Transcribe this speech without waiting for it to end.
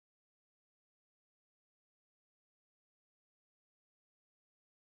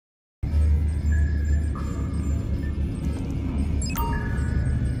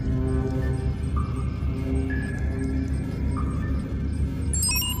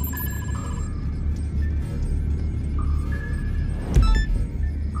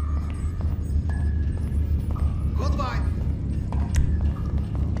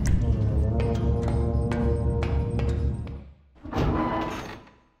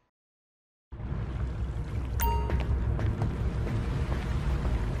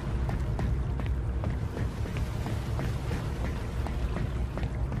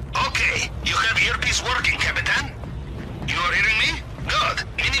is working, Capitan. You're hearing me? Good.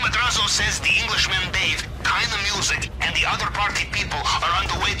 Mini Madrazo says the Englishman Dave, Keinmusik, and the other party people are on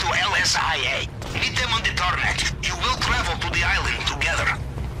the way to LSIA. Meet them on the tarmac. You will travel to the island together.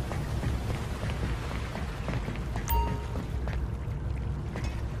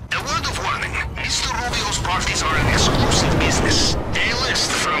 A word of warning. Mr. Rubio's parties are an exclusive business. A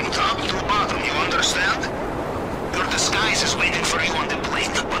list from top to bottom, you understand? Your disguise is waiting for you on the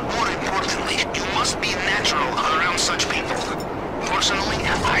plane, but more importantly, you must be natural around such people. Personally,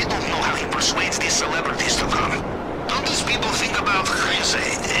 I don't know how he persuades these celebrities to come. Don't these people think about, how you say,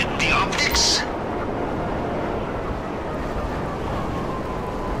 the optics?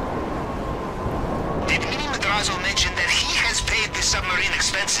 Did Mini Madrazo mention that he has paid the submarine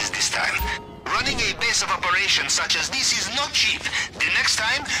expenses this time? Running a base of operations such as this is not cheap. The next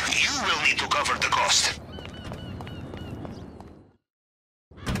time, you will need to cover the cost.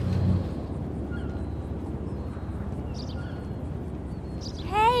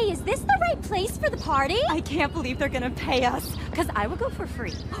 Hey, is this the right place for the party? I can't believe they're gonna pay us, because I would go for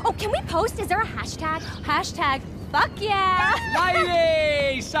free. Oh, can we post? Is there a hashtag? Hashtag, fuck yeah!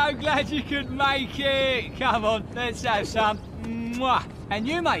 Ladies, so glad you could make it. Come on, let's have some. Mwah. And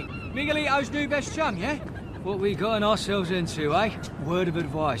you, mate, Miguelito's new best chum, yeah? What we gotten ourselves into, eh? Word of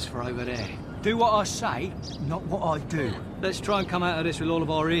advice for over there. Do what I say, not what I do. Let's try and come out of this with all of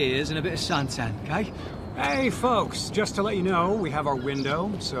our ears and a bit of suntan, okay? Hey, folks, just to let you know, we have our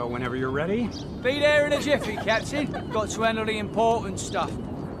window, so whenever you're ready... Be there in a jiffy, Captain. Got to handle the important stuff.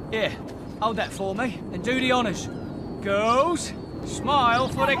 Here, hold that for me, and do the honours. Girls, smile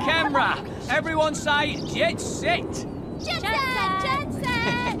for the camera. Everyone say, jet set. Jet set! Jet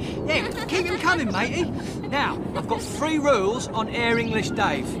set! Yeah, keep him coming, matey. Now, I've got 3 rules on Air English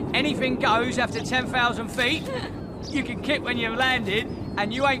Dave. Anything goes after 10,000 feet. You can kick when you've landed,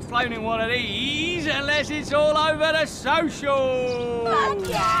 and you ain't flown in one of these unless it's all over the social. Fuck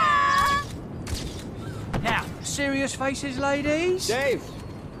yeah! Now, serious faces, ladies. Dave!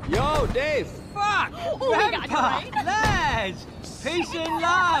 Yo, Dave! Fuck! Grandpa! Lads! Peace and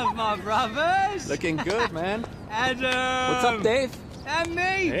love, my brothers! Looking good, man. Adam! What's up, Dave? And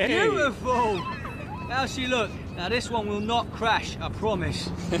me! Hey. Beautiful! How's she look? Now, this one will not crash, I promise.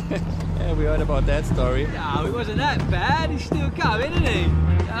 Yeah, we heard about that story. No, it wasn't that bad. He's still going, isn't he?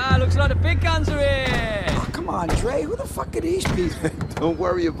 Ah, looks like the big guns are here! Oh, come on, Dre. Who the fuck are these people? Don't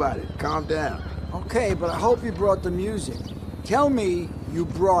worry about it. Calm down. Okay, but I hope you brought the music. Tell me you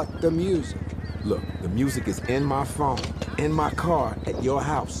brought the music. Look, the music is in my phone, in my car, at your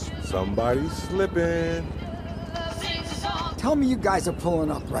house. Somebody's slipping. Tell me you guys are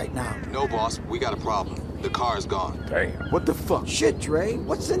pulling up right now. No, boss. We got a problem. The car is gone. Damn. What the fuck? Shit, Dre.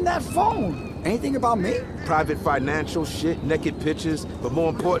 What's in that phone? Anything about me? Private financial shit, naked pictures, but more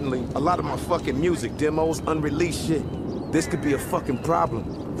importantly, a lot of my fucking music, demos, unreleased shit. This could be a fucking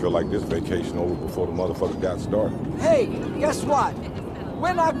problem. Feel like this vacation over before the motherfucker got started. Hey, guess what?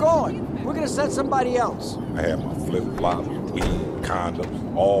 We're not going. We're gonna send somebody else. I had my flip-flops, weed,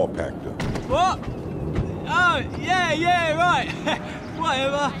 condoms, all packed up. What? Oh, yeah, right.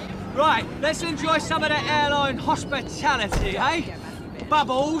 Whatever. Right, let's enjoy some of the airline hospitality, eh?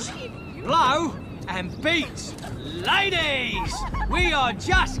 Bubbles, blow, and beats. Ladies, we are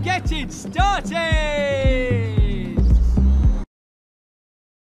just getting started!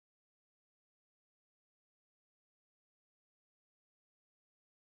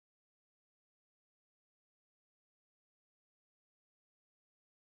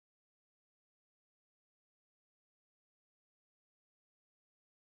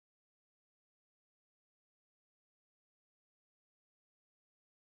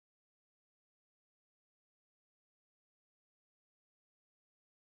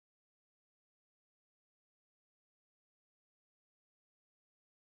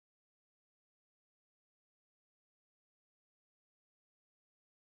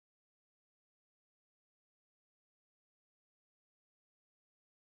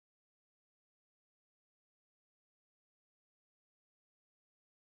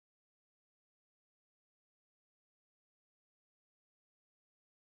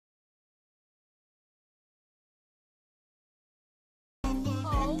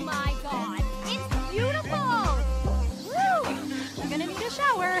 Oh my god, it's beautiful! Woo! I'm gonna need a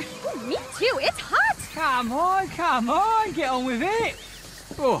shower. Ooh, me too, it's hot! Come on, get on with it.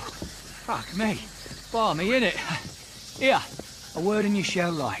 Oh, fuck me. Balmy, innit? Here, a word in your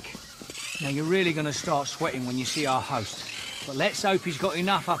shell like. Now, you're really gonna start sweating when you see our host. But let's hope he's got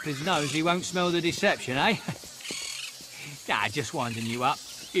enough up his nose he won't smell the deception, eh? Nah, just winding you up.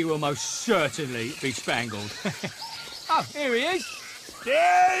 He will most certainly be spangled. Oh, here he is.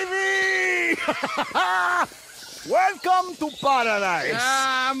 Davey! Welcome to paradise.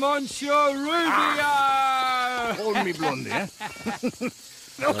 Ah, Monsieur Rubio! Hold me, Blondie, eh?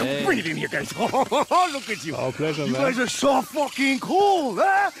 Hey. Bring it in here, guys. Oh, look at you. Oh, pleasure, you man. guys are so fucking cool,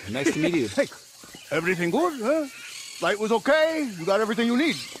 huh? Nice to meet you. Hey, everything good, huh? Flight was okay? You got everything you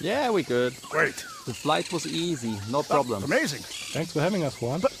need? Yeah, we good. Great. The flight was easy, no problem. Amazing. Thanks for having us,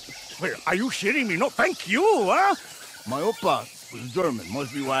 Juan. But, wait, are you shitting me? No, thank you, huh? My oppa was German.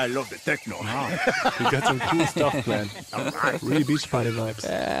 Must be why I love the techno. We got some cool stuff planned. Right. Really beach party vibes.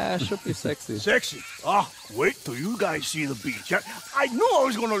 Yeah, should be sexy. Sexy? Oh, wait till you guys see the beach. I knew I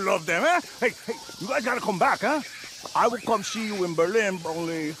was gonna love them, huh? Hey, you guys gotta come back, huh? I will come see you in Berlin, but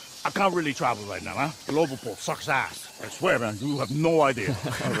only I can't really travel right now, huh? Global Pole sucks ass. I swear, man, you have no idea.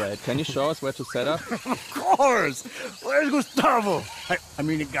 All right, can you show us where to set up? Of course! Where's Gustavo? Hey, I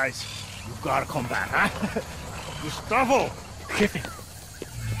mean it, guys. You gotta come back, huh? Gustavo! Kidding.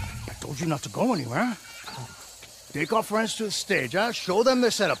 I told you not to go anywhere. Take our friends to the stage, huh? Show them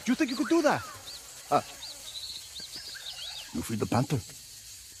the setup. Do you think you could do that? You feed the panther?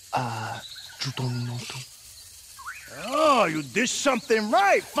 You don't know to. Oh, you did something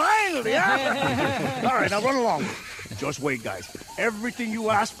right, finally, huh? All right, now run along. Just wait, guys. Everything you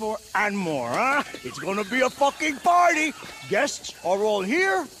asked for and more, huh? It's gonna be a fucking party. Guests are all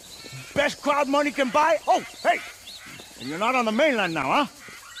here. Best crowd money can buy. Oh, hey! And you're not on the mainland now, huh?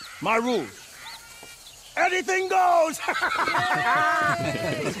 My rules. Anything goes!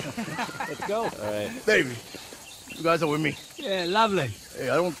 Let's go. All right. Davey, you guys are with me. Yeah, lovely. Hey,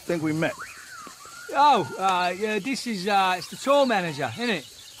 I don't think we met. Oh, yeah, this is, it's the tour manager, isn't it?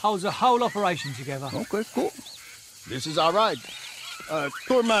 Holds the whole operation together. Okay, cool. This is our ride.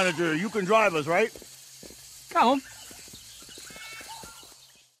 Tour manager, you can drive us, right? Come on.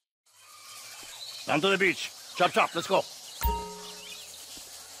 Down to the beach. Chop, chop, let's go.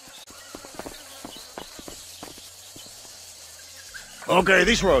 Okay,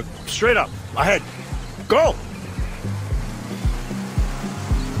 this road. Straight up. Ahead. Go!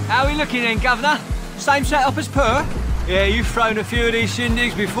 How are we looking then, Governor? Same setup as Per? Yeah, you've thrown a few of these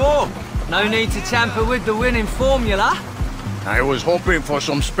shindigs before. No need to tamper with the winning formula. I was hoping for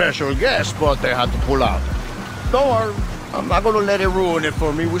some special guests, but they had to pull out. Don't worry. I'm not gonna let it ruin it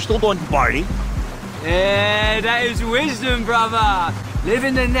for me. We're still going to party. Yeah, that is wisdom, brother. Live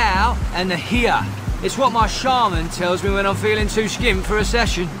in the now and the here. It's what my shaman tells me when I'm feeling too skimp for a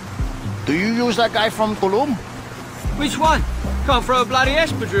session. Do you use that guy from Tulum? Which one? Can't throw a bloody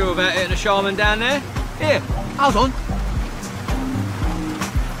espadrille about hitting a shaman down there. Here, hold on.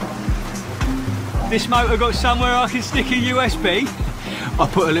 This motor got somewhere I can stick a USB? I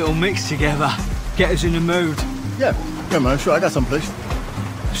put a little mix together. Get us in the mood. Yeah, man, sure, I got someplace.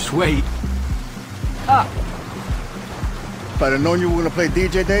 Sweet. Ah. If I'd have known you were gonna play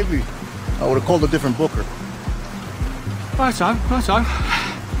DJ Davey, I would have called a different booker. Righto.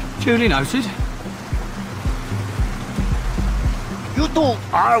 Duly noted. You two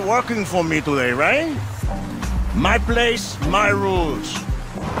are working for me today, right? My place, my rules.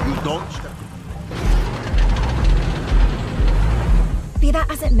 You don't step. Be that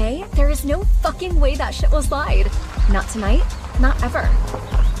as it may, there is no fucking way that shit will slide. Not tonight, not ever.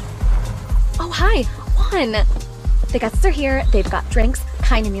 Oh, hi, Juan. The guests are here, they've got drinks.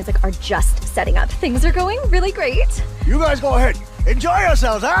 Keinmusik are just setting up. Things are going really great. You guys go ahead. Enjoy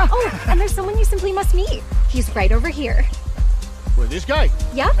yourselves, huh? Oh, and there's someone you simply must meet. He's right over here. Well, this guy?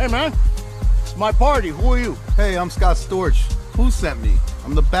 Yeah? Hey, man. It's my party. Who are you? Hey, I'm Scott Storch. Who sent me?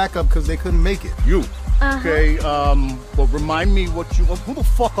 I'm the backup because they couldn't make it. You? Okay, well, remind me what you... Who the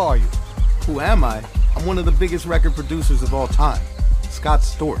fuck are you? Who am I? I'm one of the biggest record producers of all time. Scott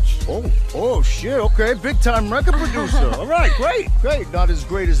Storch. Oh, shit, okay. Big-time record producer. All right, great. Not as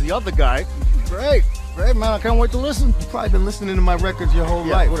great as the other guy. Great, man. I can't wait to listen. You've probably been listening to my records your whole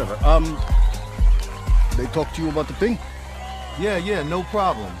life. Whatever. They talked to you about the thing? Yeah, no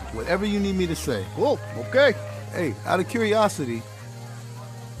problem. Whatever you need me to say. Cool, okay. Hey, out of curiosity,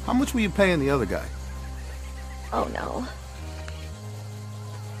 how much were you paying the other guy? Oh, no.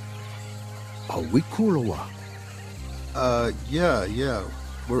 Are we cool or what? Yeah.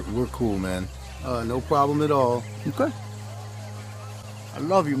 We're cool, man. No problem at all. Okay. I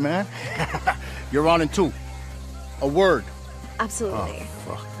love you, man. You're on in two. A word. Absolutely.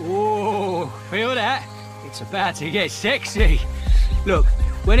 Oh, fuck. Ooh, feel that? It's about to get sexy. Look,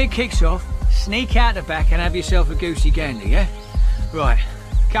 when it kicks off, sneak out the back and have yourself a goosey gander, yeah? Right,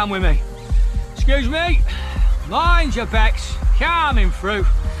 come with me. Excuse me. Mind your backs. Coming through.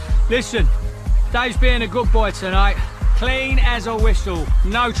 Listen, Dave's being a good boy tonight. Clean as a whistle.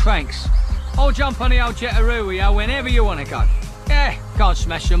 No tranks. I'll jump on the old Jettaroo whenever you want to go. Yeah, can't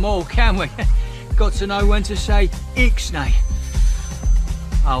smash them all, can we? Got to know when to say ixnay.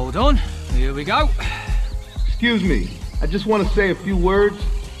 Hold on, here we go. Excuse me, I just want to say a few words.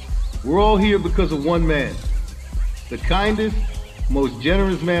 We're all here because of one man. The kindest, most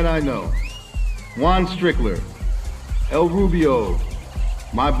generous man I know. Juan Strickler. El Rubio.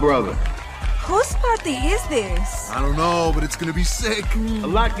 My brother. Whose party is this? I don't know, but it's gonna be sick. A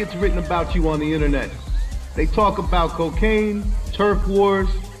lot gets written about you on the internet. They talk about cocaine, turf wars,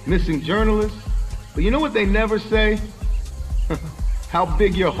 missing journalists. But you know what they never say? How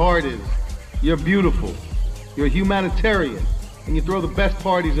big your heart is. You're beautiful. You're a humanitarian. And you throw the best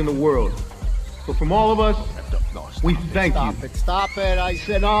parties in the world. So from all of us, we thank you. Stop it. I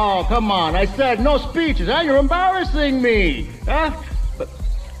said, oh, come on. I said no speeches, huh? You're embarrassing me, huh? But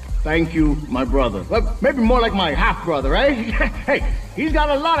thank you, my brother. Well, maybe more like my half-brother, eh? Hey, he's got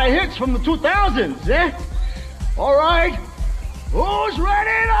a lot of hits from the 2000s, eh? All right. Who's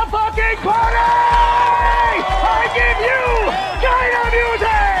ready to fucking party? I give you Cayo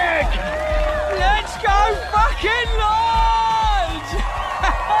music! Let's go fucking lords!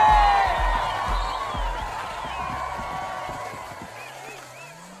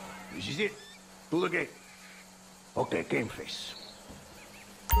 This is it. To the gate. Okay, game face.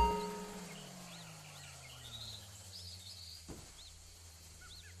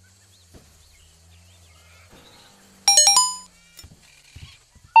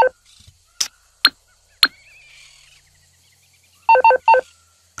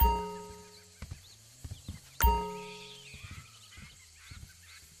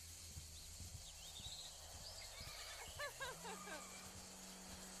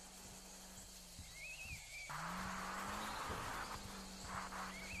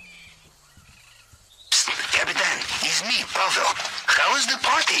 It's me, Pavel. How is the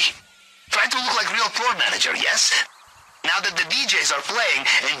party? Try to look like real floor manager, yes? Now that the DJs are playing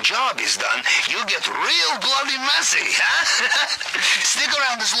and job is done, you'll get real bloody messy, huh? Stick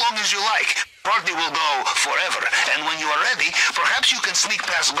around as long as you like. Party will go forever, and when you are ready, perhaps you can sneak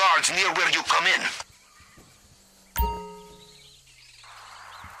past guards near where you come in.